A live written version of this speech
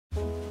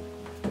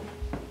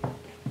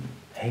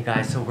Hey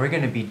guys, so we're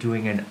gonna be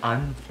doing an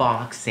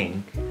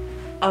unboxing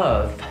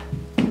of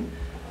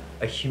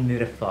a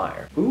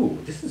humidifier. Ooh,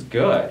 this is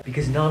good.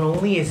 Because not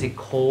only is it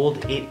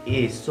cold, it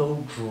is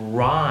so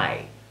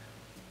dry.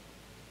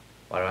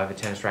 Why do I have a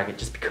tennis racket?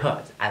 Just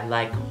because I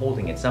like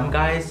holding it. Some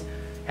guys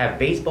have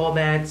baseball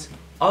bats,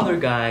 other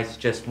guys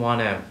just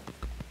wanna,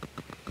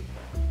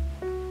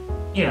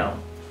 you know,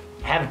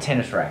 have a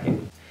tennis racket.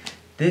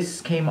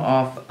 This came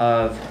off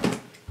of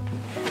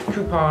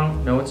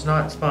coupon. No, it's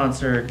not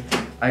sponsored.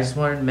 I just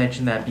wanted to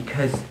mention that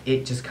because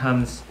it just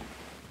comes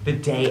the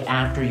day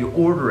after you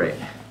order it.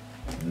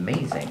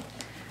 Amazing.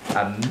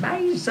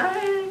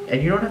 Amazing!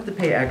 And you don't have to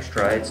pay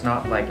extra. It's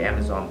not like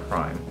Amazon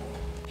Prime.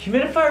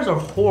 Humidifiers are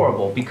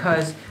horrible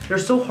because they're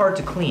so hard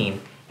to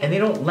clean and they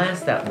don't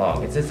last that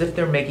long. It's as if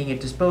they're making it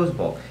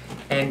disposable.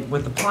 And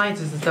with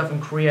appliances and stuff in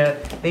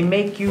Korea, they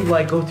make you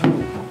like go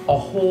through a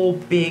whole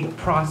big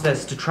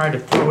process to try to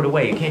throw it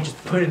away. You can't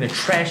just put it in a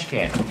trash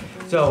can.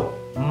 So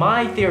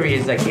my theory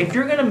is like, if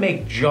you're gonna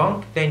make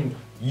junk, then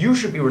you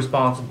should be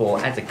responsible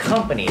as a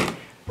company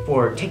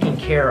for taking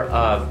care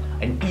of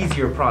an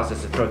easier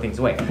process to throw things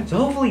away. So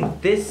hopefully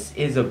this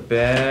is a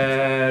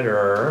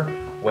better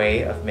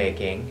way of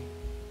making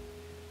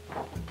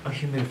a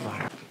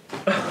humidifier.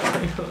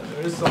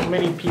 There's so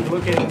many people.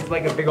 Look at it, it's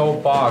like a big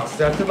old box.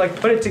 So I have to like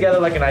put it together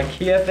like an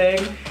IKEA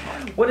thing.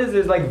 What is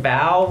this, like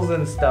valves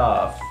and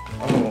stuff?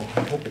 Oh,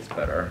 I hope it's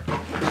better.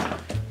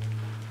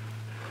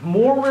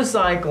 More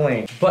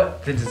recycling.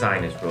 But the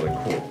design is really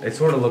cool. It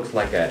sort of looks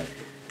like a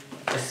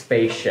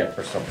spaceship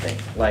or something.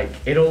 Like,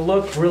 it'll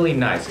look really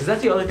nice. Because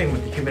that's the other thing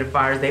with the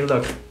humidifiers, they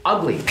look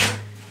ugly.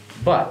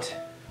 But,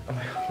 oh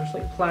my god, there's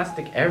like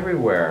plastic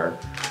everywhere.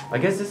 I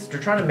guess they're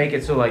trying to make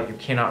it so like you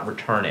cannot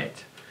return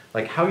it.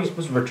 Like, how are you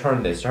supposed to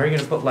return this? How are you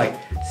gonna put like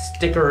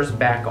stickers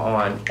back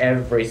on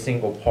every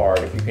single part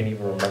if you can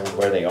even remember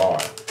where they are?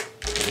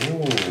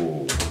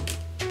 Ooh.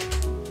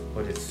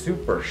 But it's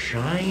super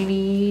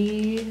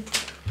shiny.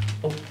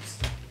 Oops.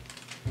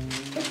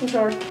 This was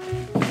hard.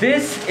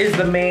 This is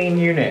the main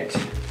unit.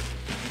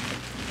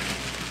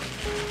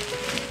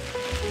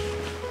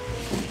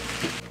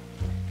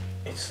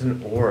 It's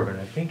an orb and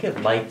I think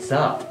it lights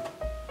up.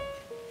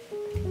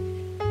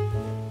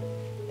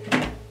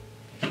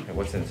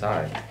 What's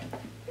inside?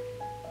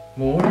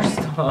 More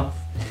stuff.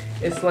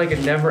 It's like a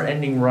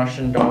never-ending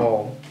Russian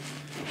doll.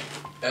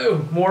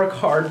 Oh, more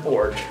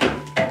cardboard.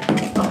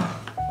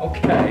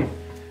 Okay.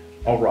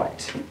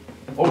 Alright.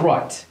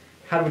 Alright.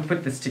 How do we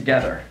put this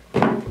together?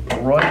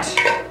 Alright.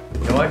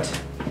 You know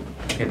what?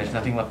 Okay, there's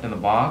nothing left in the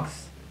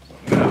box.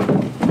 I'm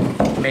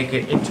gonna make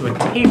it into a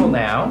table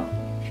now.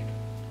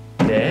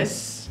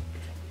 This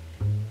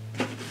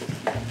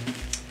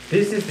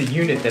is the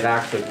unit that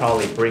actually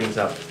probably brings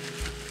up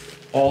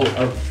all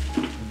of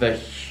the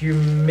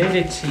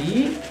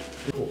humidity.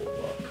 Ooh,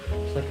 look,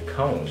 it's like a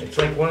cone. It's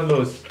like one of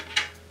those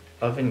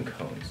oven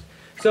cones.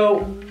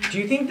 So, do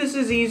you think this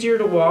is easier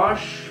to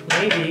wash?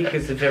 Maybe,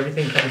 because if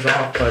everything comes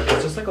off, but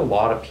it's just like a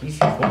lot of pieces.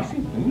 What if you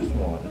lose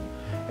one?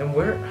 And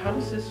where, how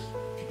does this?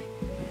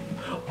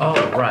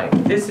 Oh, right,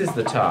 this is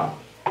the top.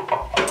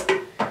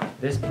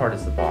 This part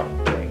is the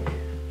bottom thing.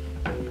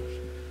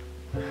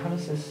 How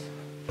does this,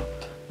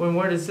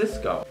 where does this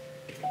go?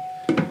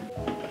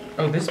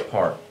 Oh, this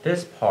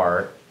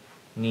part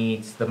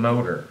needs the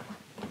motor.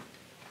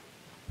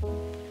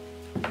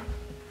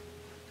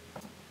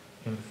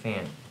 And the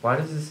fan. Why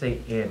does it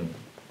say in?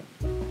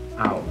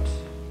 Out.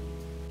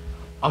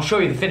 I'll show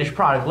you the finished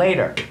product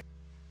later.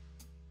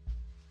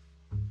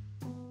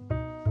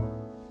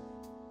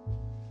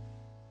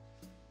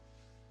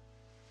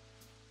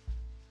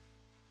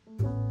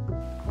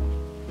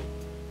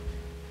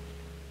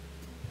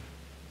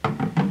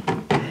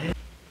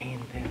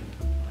 And then,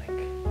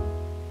 like,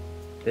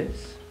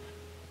 this.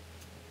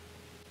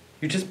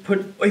 You just put,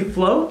 it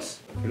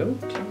floats?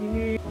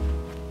 Floaty.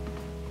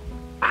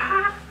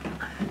 Ah!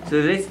 So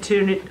let's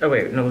turn it, oh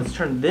wait, no, let's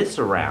turn this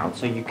around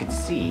so you can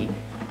see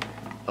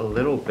a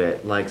little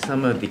bit like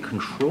some of the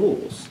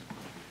controls.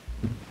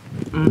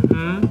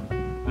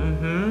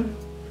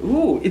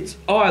 Ooh, it's,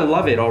 oh, I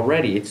love it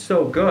already. It's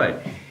so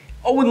good.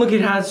 Oh, and look,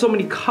 it has so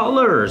many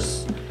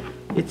colors.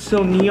 It's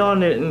so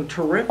neon and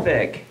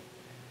terrific.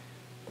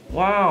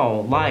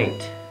 Wow,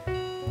 light.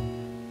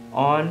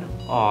 On,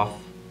 off,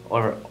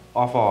 or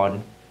off,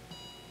 on.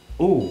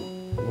 Ooh,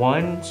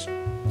 one,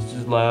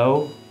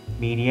 low,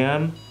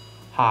 medium,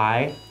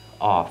 high,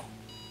 off.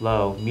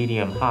 Low,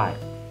 medium, high.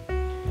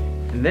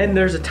 And then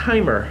there's a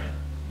timer.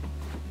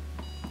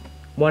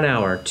 1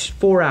 hour,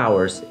 4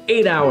 hours,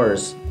 8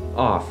 hours,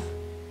 off.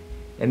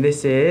 And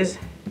this is,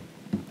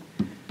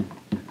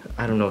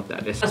 I don't know what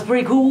that is. That's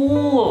pretty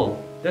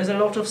cool. There's a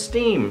lot of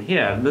steam.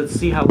 Here, let's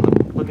see how,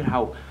 look at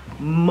how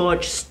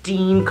much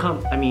steam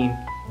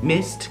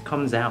mist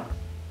comes out.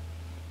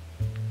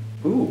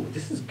 Ooh,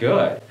 this is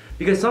good.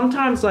 Because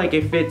sometimes like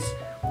if it's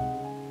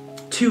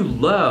too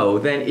low,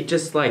 then it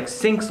just like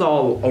sinks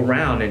all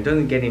around and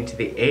doesn't get into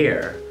the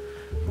air.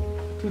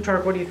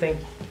 Plutarch, what do you think?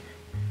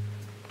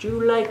 Do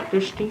you like the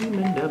steam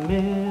in the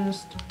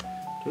mist?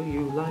 Do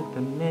you like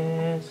the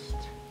mist?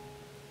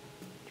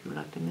 Do you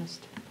like the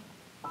mist?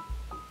 I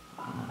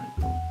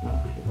don't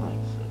know if he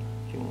likes it.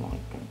 Do you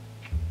like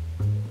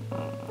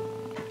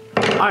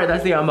it? Alright,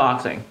 that's the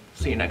unboxing.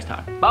 See you next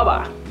time.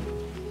 Bye-bye.